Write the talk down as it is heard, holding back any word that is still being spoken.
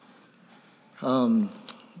Um,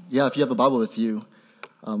 if you have a Bible with you,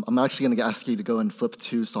 I'm actually going to ask you to go and flip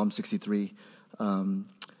to Psalm 63.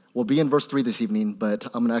 We'll be in verse 3 this evening, but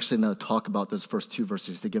I'm actually going to talk about those first two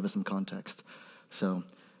verses to give us some context. So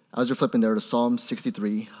as you're flipping there to Psalm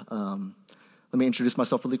 63, let me introduce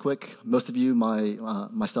myself really quick. Most of you,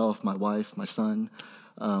 myself, my wife, my son,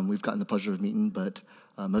 we've gotten the pleasure of meeting, but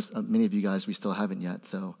many of you guys we still haven't yet.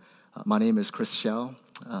 So my name is Chris Xiao.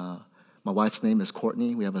 My wife's name is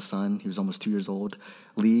Courtney. We have a son who's almost 2 years old.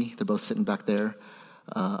 Lee, they're both sitting back there.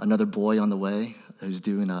 Another boy on the way who's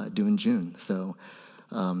due in June. So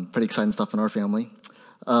pretty exciting stuff in our family.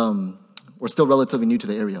 We're still relatively new to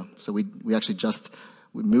the area. So we actually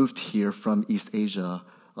we moved here from East Asia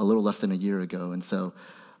a little less than a year ago. And so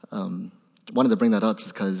wanted to bring that up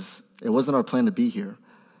just because it wasn't our plan to be here.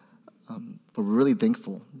 But we're really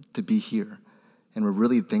thankful to be here. And we're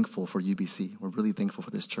really thankful for UBC. We're really thankful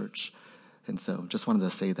for this church. And so just wanted to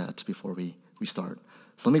say that before we start.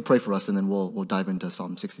 So let me pray for us, and then we'll dive into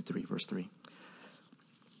Psalm 63, verse 3.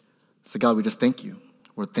 So God, we just thank you.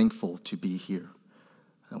 We're thankful to be here.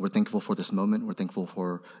 We're thankful for this moment. We're thankful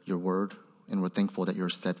for your word. And we're thankful that your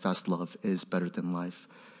steadfast love is better than life.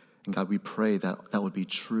 And God, we pray that that would be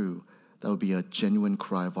true. That would be a genuine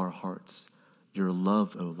cry of our hearts. Your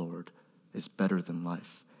love, O Lord, is better than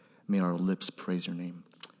life. May our lips praise your name.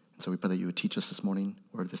 And so we pray that you would teach us this morning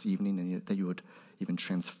or this evening, and that you would even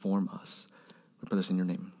transform us. We pray this in your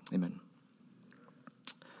name. Amen.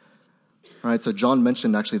 All right, so John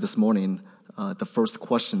mentioned actually this morning the first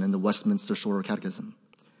question in the Westminster Shorter Catechism.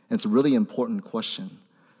 And it's a really important question.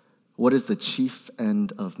 What is the chief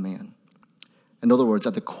end of man? In other words,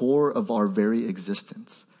 at the core of our very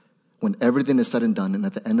existence, when everything is said and done, and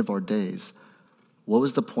at the end of our days, what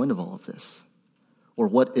was the point of all of this? Or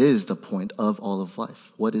what is the point of all of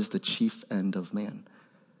life? What is the chief end of man?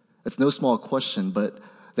 It's no small question, but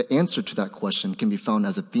the answer to that question can be found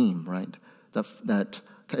as a theme, right? That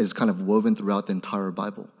is kind of woven throughout the entire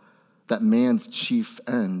Bible. That man's chief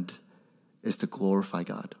end is to glorify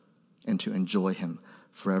God and to enjoy him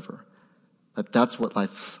forever. That's what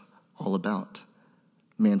life's all about.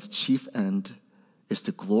 Man's chief end is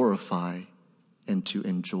to glorify and to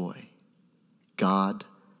enjoy God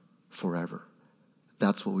forever.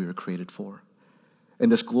 That's what we were created for.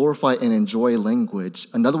 And this glorify and enjoy language,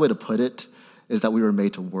 another way to put it is that we were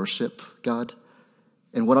made to worship God.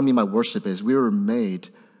 And what I mean by worship is we were made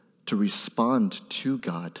to respond to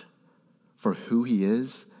God for who he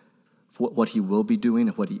is, for what he will be doing,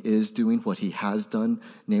 and what he is doing, what he has done,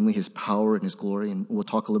 namely his power and his glory. And we'll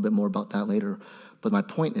talk a little bit more about that later. But my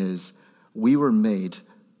point is, we were made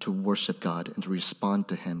to worship God and to respond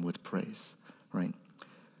to him with praise, right?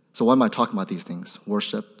 So why am I talking about these things?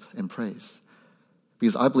 Worship and praise.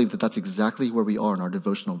 Because I believe that that's exactly where we are in our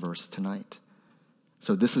devotional verse tonight.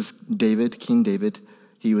 So this is David, King David.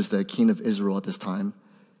 He was the king of Israel at this time.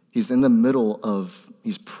 He's in the middle of,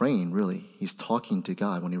 he's praying really. He's talking to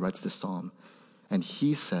God when he writes this psalm. And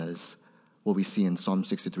he says what we see in Psalm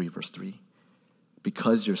 63, verse 3.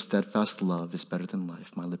 Because your steadfast love is better than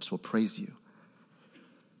life, my lips will praise you.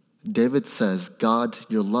 David says, God,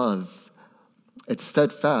 your love, it's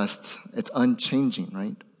steadfast, it's unchanging,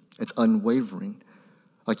 right? It's unwavering.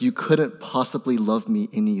 Like you couldn't possibly love me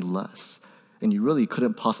any less. And you really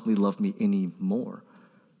couldn't possibly love me any more.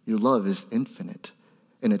 Your love is infinite.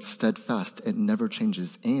 And it's steadfast. It never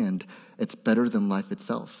changes. And it's better than life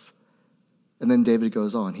itself. And then David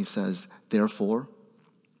goes on. He says, therefore,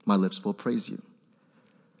 my lips will praise you.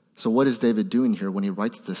 So what is David doing here when he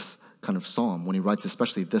writes this kind of psalm? When he writes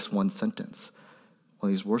especially this one sentence? Well,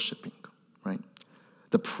 he's worshiping, right?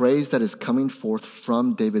 The praise that is coming forth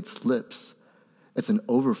from David's lips, it's an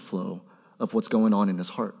overflow of what's going on in his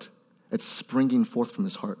heart. It's springing forth from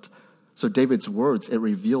his heart. So David's words, it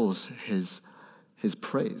reveals his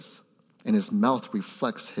praise, and his mouth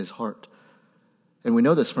reflects his heart. And we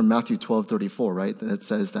know this from Matthew 12:34, right? That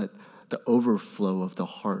says that the overflow of the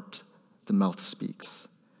heart, the mouth speaks.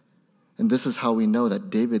 And this is how we know that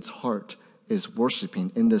David's heart is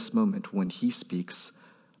worshiping in this moment when he speaks,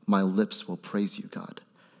 my lips will praise you, God.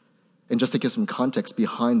 And just to give some context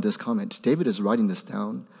behind this comment, David is writing this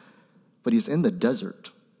down, but he's in the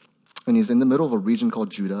desert. And he's in the middle of a region called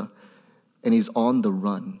Judah, and he's on the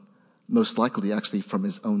run, most likely actually from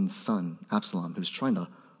his own son, Absalom, who's trying to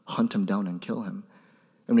hunt him down and kill him.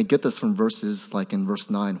 And we get this from verses like in verse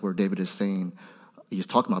 9, where David is saying, he's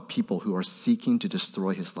talking about people who are seeking to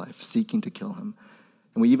destroy his life, seeking to kill him.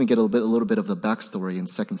 And we even get a little bit of the backstory in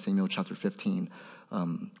 2 Samuel chapter 15,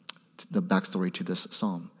 the backstory to this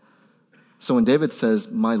psalm. So when David says,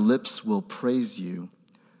 my lips will praise you,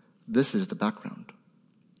 this is the background.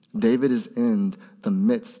 David is in the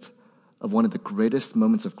midst of one of the greatest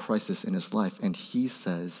moments of crisis in his life. And he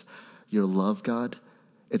says, your love, God,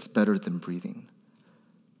 it's better than breathing.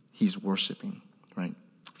 He's worshiping, right?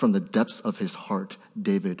 From the depths of his heart,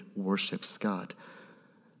 David worships God.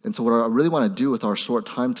 And so what I really want to do with our short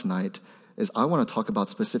time tonight is I want to talk about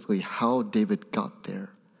specifically how David got there.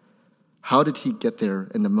 How did he get there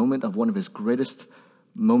in the moment of one of his greatest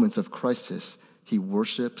moments of crisis? He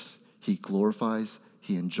worships, he glorifies,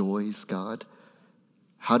 he enjoys God.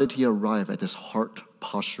 How did he arrive at this heart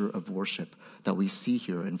posture of worship that we see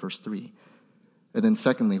here in verse 3? And then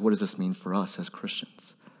secondly, what does this mean for us as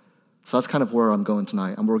Christians? So that's kind of where I'm going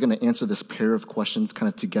tonight. And we're going to answer this pair of questions kind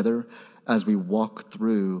of together as we walk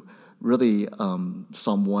through really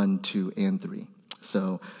Psalm 1, 2, and 3.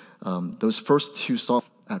 So those first two Psalm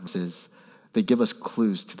verses, they give us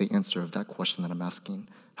clues to the answer of that question that I'm asking.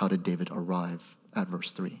 How did David arrive at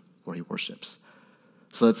verse 3, where he worships?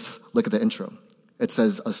 So let's look at the intro. It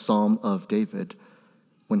says a psalm of David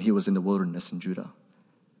when he was in the wilderness in Judah.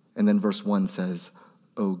 And then verse 1 says,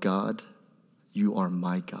 O God, you are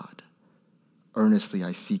my God. Earnestly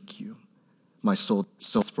I seek you. My soul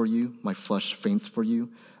thirsts for you, my flesh faints for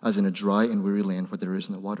you, as in a dry and weary land where there is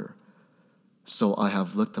no water. So I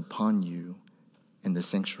have looked upon you in the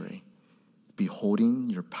sanctuary, beholding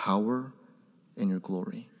your power and your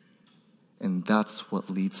glory. And that's what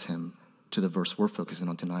leads him to the verse we're focusing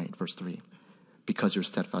on tonight, verse 3. Because your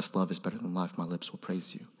steadfast love is better than life, my lips will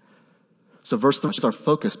praise you. So verse 3 is our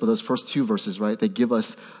focus, but those first two verses, right, they give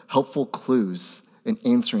us helpful clues in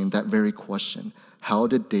answering that very question. How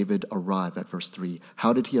did David arrive at verse 3?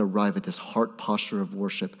 How did he arrive at this heart posture of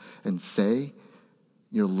worship and say,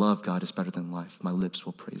 your love, God, is better than life. My lips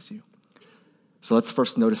will praise you. So let's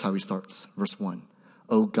first notice how he starts. Verse 1.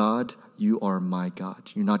 O God, you are my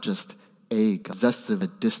God. You're not just a God, possessive, a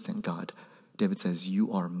distant God. David says,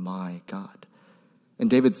 you are my God. And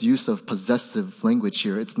David's use of possessive language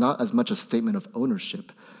here, it's not as much a statement of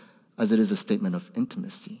ownership as it is a statement of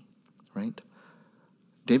intimacy, right?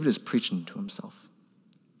 David is preaching to himself.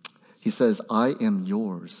 He says, I am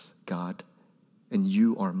yours, God, and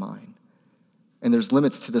you are mine. And there's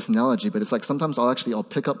limits to this analogy, but it's like sometimes I'll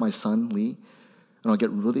pick up my son, Lee, and I'll get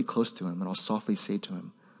really close to him, and I'll softly say to him,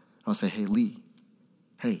 and I'll say, hey, Lee,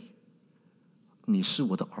 hey, 你是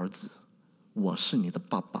我的儿子，我是你的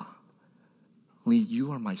爸爸。Lee,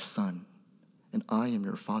 you are my son, and I am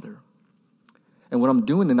your father. And what I'm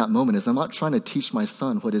doing in that moment is I'm not trying to teach my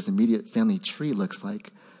son what his immediate family tree looks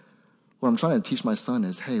like. What I'm trying to teach my son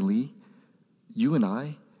is, hey, Lee, you and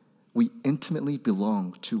I, we intimately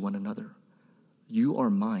belong to one another. You are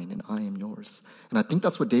mine, and I am yours. And I think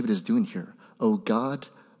that's what David is doing here. Oh, God,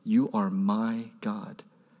 you are my God.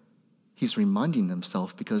 He's reminding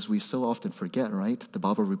himself because we so often forget, right? The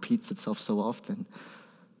Bible repeats itself so often.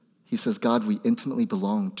 He says, God, we intimately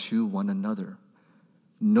belong to one another.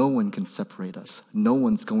 No one can separate us. No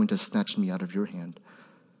one's going to snatch me out of your hand.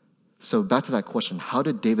 So back to that question, how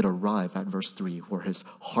did David arrive at verse 3 where his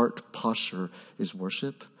heart posture is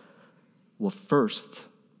worship? Well, first,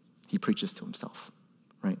 he preaches to himself,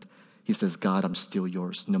 right? He says, God, I'm still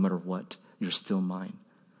yours. No matter what, you're still mine.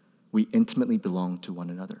 We intimately belong to one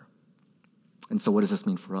another. And so what does this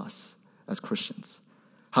mean for us as Christians?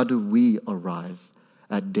 How do we arrive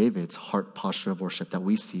at David's heart posture of worship that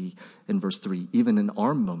we see in verse 3, even in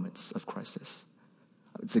our moments of crisis?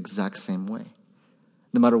 It's the exact same way.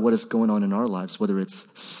 No matter what is going on in our lives, whether it's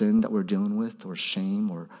sin that we're dealing with, or shame,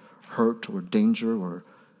 or hurt, or danger, or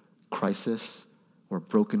crisis, or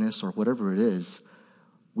brokenness, or whatever it is,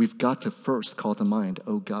 we've got to first call to mind,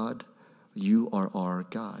 oh God, you are our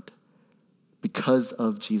God. Because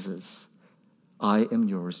of Jesus, I am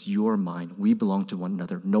yours, you are mine. We belong to one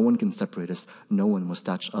another. No one can separate us. No one will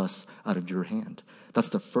snatch us out of your hand. That's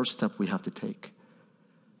the first step we have to take.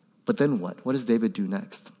 But then what? What does David do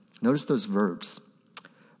next? Notice those verbs.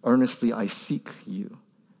 Earnestly I seek you.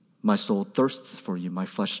 My soul thirsts for you. My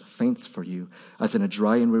flesh faints for you, as in a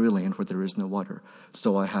dry and weary land where there is no water.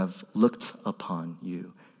 So I have looked upon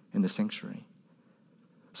you in the sanctuary.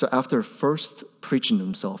 So after first preaching to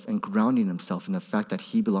himself and grounding himself in the fact that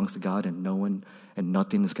he belongs to God and no one and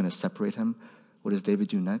nothing is going to separate him, what does David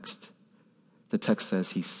do next? The text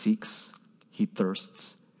says he seeks, he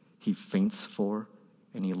thirsts, he faints for,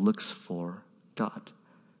 and he looks for God.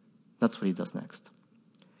 That's what he does next.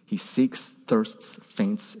 He seeks, thirsts,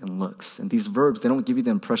 faints, and looks. And these verbs, they don't give you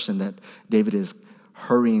the impression that David is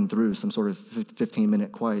hurrying through some sort of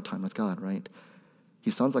 15-minute quiet time with God, right? He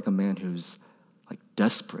sounds like a man who's like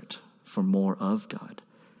desperate for more of God.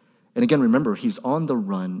 And again, remember, he's on the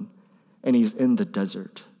run and he's in the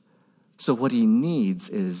desert. So what he needs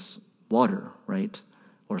is water, right?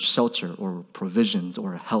 or shelter or provisions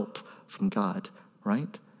or help from God,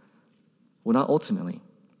 right? Well, not ultimately.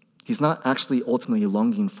 He's not actually ultimately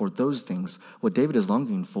longing for those things. What David is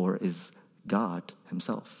longing for is God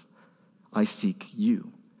himself. I seek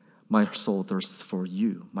you. My soul thirsts for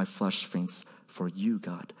you. My flesh faints for you,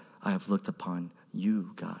 God. I have looked upon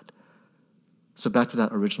you, God. So back to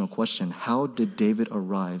that original question, how did David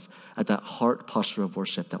arrive at that heart posture of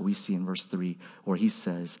worship that we see in verse 3, where he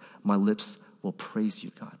says, my lips will praise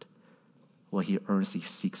you, God? Well, he earnestly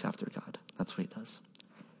seeks after God. That's what he does.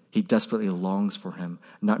 He desperately longs for him,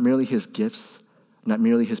 not merely his gifts, not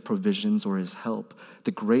merely his provisions or his help.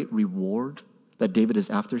 The great reward that David is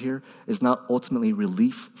after here is not ultimately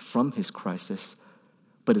relief from his crisis,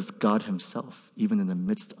 but it's God himself, even in the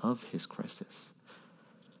midst of his crisis.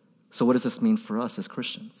 So what does this mean for us as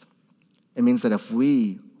Christians? It means that if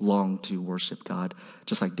we long to worship God,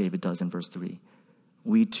 just like David does in verse 3,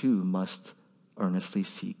 we too must earnestly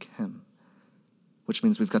seek him, which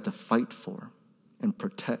means we've got to fight for and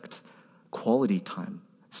protect quality time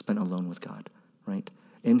spent alone with God, right?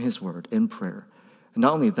 In his word, in prayer. And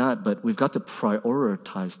not only that, but we've got to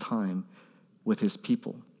prioritize time with his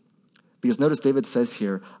people. Because notice David says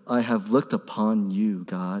here, I have looked upon you,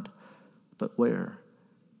 God, but where?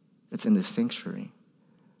 It's in the sanctuary.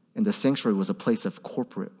 And the sanctuary was a place of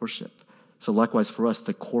corporate worship. So likewise for us,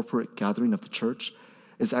 the corporate gathering of the church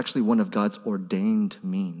is actually one of God's ordained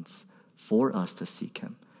means for us to seek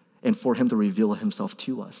him and for him to reveal himself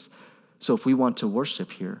to us. So if we want to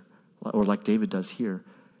worship here, or like David does here,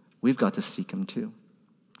 we've got to seek him too,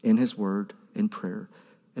 in his word, in prayer,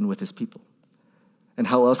 and with his people. And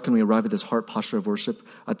how else can we arrive at this heart posture of worship?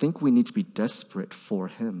 I think we need to be desperate for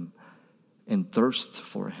him and thirst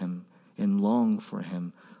for him and long for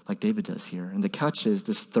him like David does here. And the catch is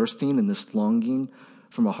this thirsting and this longing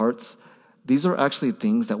from our hearts, these are actually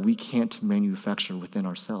things that we can't manufacture within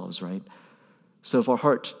ourselves, right? So if our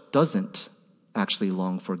heart doesn't actually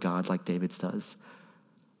long for God like David's does,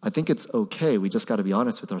 I think it's okay. We just got to be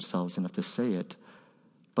honest with ourselves enough to say it,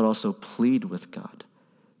 but also plead with God,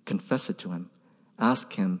 confess it to him,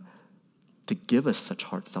 ask him to give us such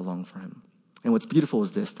hearts that long for him. And what's beautiful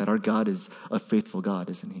is this, that our God is a faithful God,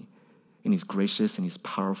 isn't he? And he's gracious and he's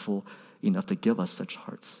powerful enough to give us such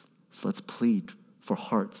hearts. So let's plead for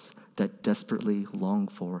hearts that desperately long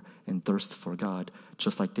for and thirst for God,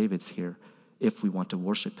 just like David's here, if we want to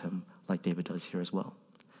worship him like David does here as well.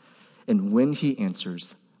 And when he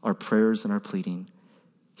answers our prayers and our pleading,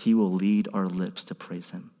 he will lead our lips to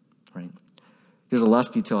praise him, right? Here's the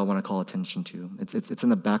last detail I want to call attention to. It's in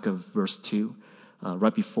the back of verse 2,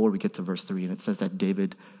 right before we get to verse 3, and it says that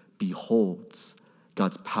David beholds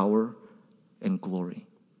God's power and glory,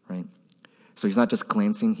 right? So he's not just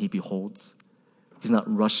glancing, he beholds. He's not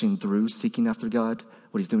rushing through seeking after God.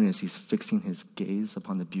 What he's doing is he's fixing his gaze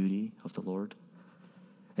upon the beauty of the Lord.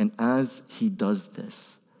 And as he does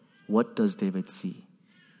this, what does David see?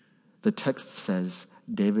 The text says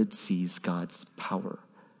David sees God's power.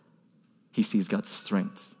 He sees God's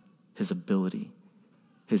strength, his ability,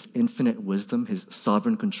 his infinite wisdom, his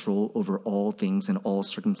sovereign control over all things and all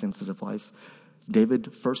circumstances of life.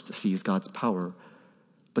 David first sees God's power,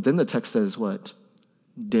 but then the text says what?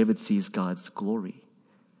 David sees God's glory.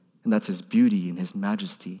 And that's his beauty and his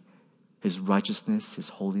majesty, his righteousness, his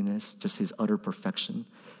holiness, just his utter perfection.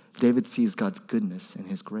 David sees God's goodness and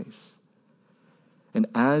his grace. And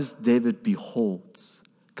as David beholds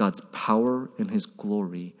God's power and his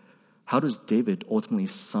glory, how does David ultimately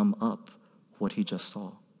sum up what he just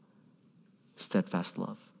saw? Steadfast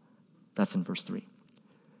love. That's in verse 3.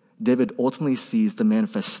 David ultimately sees the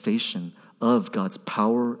manifestation of God's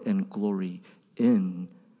power and glory in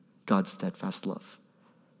God's steadfast love.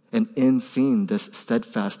 And in seeing this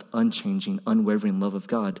steadfast, unchanging, unwavering love of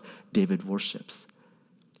God, David worships.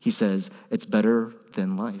 He says, it's better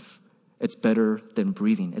than life. It's better than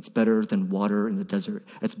breathing. It's better than water in the desert.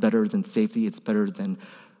 It's better than safety. It's better than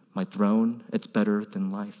my throne. It's better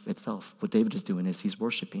than life itself. What David is doing is he's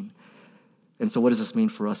worshiping. And so what does this mean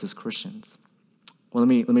for us as Christians? Well, let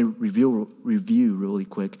me review really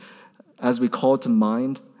quick. As we call to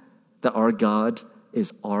mind that our God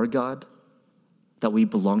is our God, that we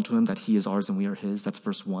belong to him, that he is ours and we are his, that's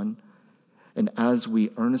verse 1. And as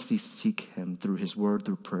we earnestly seek him through his word,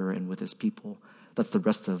 through prayer, and with his people, that's the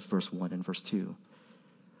rest of verse 1 and verse 2.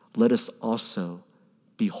 Let us also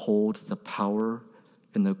behold the power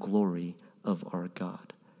and the glory of our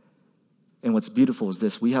God. And what's beautiful is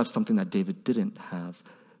this, we have something that David didn't have,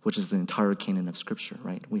 which is the entire canon of Scripture,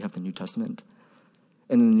 right? We have the New Testament.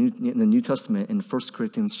 And in the New Testament, in 1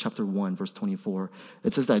 Corinthians chapter 1, verse 24,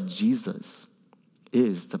 it says that Jesus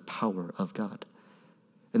is the power of God.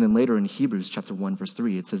 And then later in Hebrews chapter 1, verse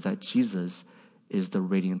 3, it says that Jesus is the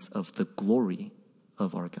radiance of the glory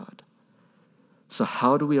of our God. So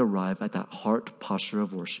how do we arrive at that heart posture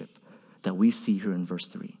of worship that we see here in verse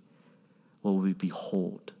 3? Well, we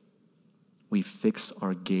behold. We fix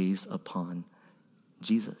our gaze upon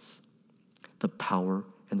Jesus, the power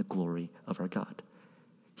and the glory of our God.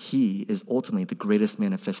 He is ultimately the greatest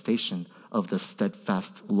manifestation of the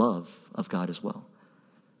steadfast love of God as well.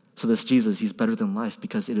 So this Jesus, he's better than life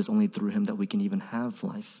because it is only through him that we can even have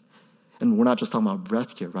life. And we're not just talking about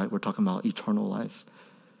breath here, right? We're talking about eternal life.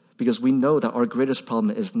 Because we know that our greatest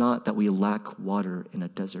problem is not that we lack water in a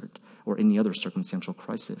desert or any other circumstantial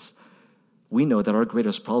crisis. We know that our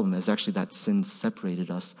greatest problem is actually that sin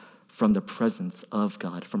separated us from the presence of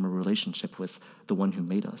God, from a relationship with the one who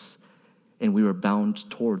made us. And we were bound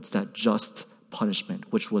towards that just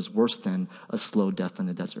punishment, which was worse than a slow death in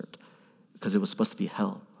the desert, because it was supposed to be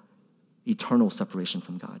hell, eternal separation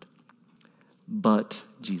from God. But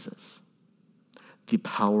Jesus, the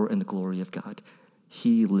power and the glory of God,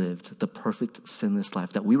 he lived the perfect sinless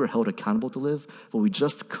life that we were held accountable to live, but we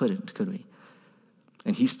just couldn't, could we?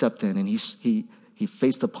 And he stepped in and he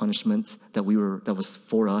faced the punishment that was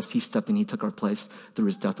for us. He stepped in, he took our place through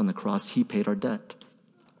his death on the cross. He paid our debt.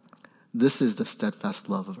 This is the steadfast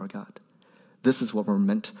love of our God. This is what we're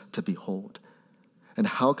meant to behold. And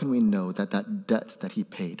how can we know that that debt that he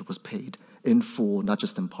paid was paid in full, not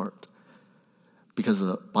just in part? Because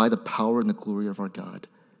by the power and the glory of our God,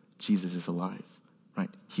 Jesus is alive, right?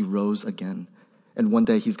 He rose again. And one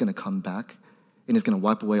day he's going to come back and he's going to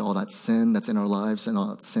wipe away all that sin that's in our lives and all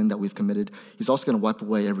that sin that we've committed. He's also going to wipe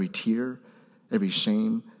away every tear, every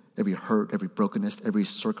shame, every hurt, every brokenness, every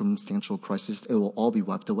circumstantial crisis. It will all be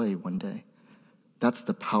wiped away one day. That's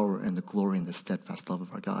the power and the glory and the steadfast love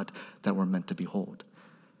of our God that we're meant to behold.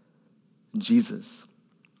 Jesus.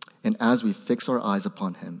 And as we fix our eyes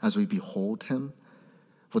upon him, as we behold him,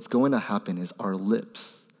 what's going to happen is our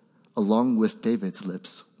lips, along with David's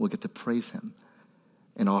lips, will get to praise him.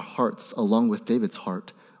 And our hearts, along with David's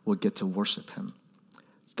heart, will get to worship him.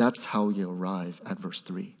 That's how you arrive at verse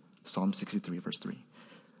 3, Psalm 63, verse 3.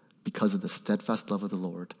 Because of the steadfast love of the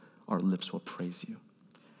Lord, our lips will praise you.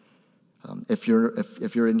 If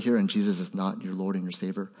you're in here and Jesus is not your Lord and your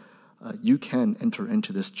Savior, you can enter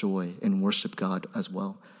into this joy and worship God as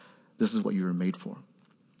well. This is what you were made for.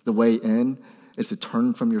 The way in is to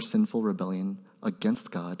turn from your sinful rebellion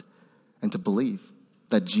against God and to believe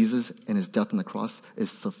that Jesus and his death on the cross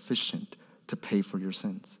is sufficient to pay for your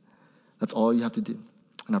sins. That's all you have to do.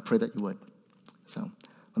 And I pray that you would. So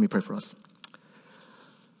let me pray for us.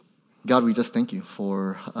 God, we just thank you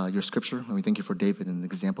for your scripture, and we thank you for David and the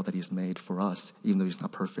example that he's made for us, even though he's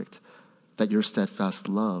not perfect, that your steadfast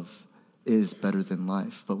love is better than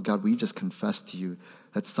life. But God, we just confess to you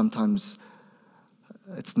that sometimes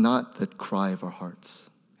it's not the cry of our hearts.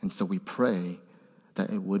 And so we pray that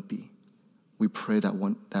it would be. We pray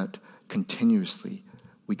that continuously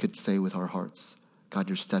we could say with our hearts, God,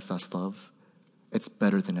 your steadfast love, it's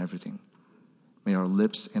better than everything. May our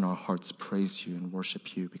lips and our hearts praise you and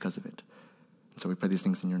worship you because of it. And so we pray these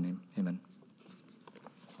things in your name. Amen.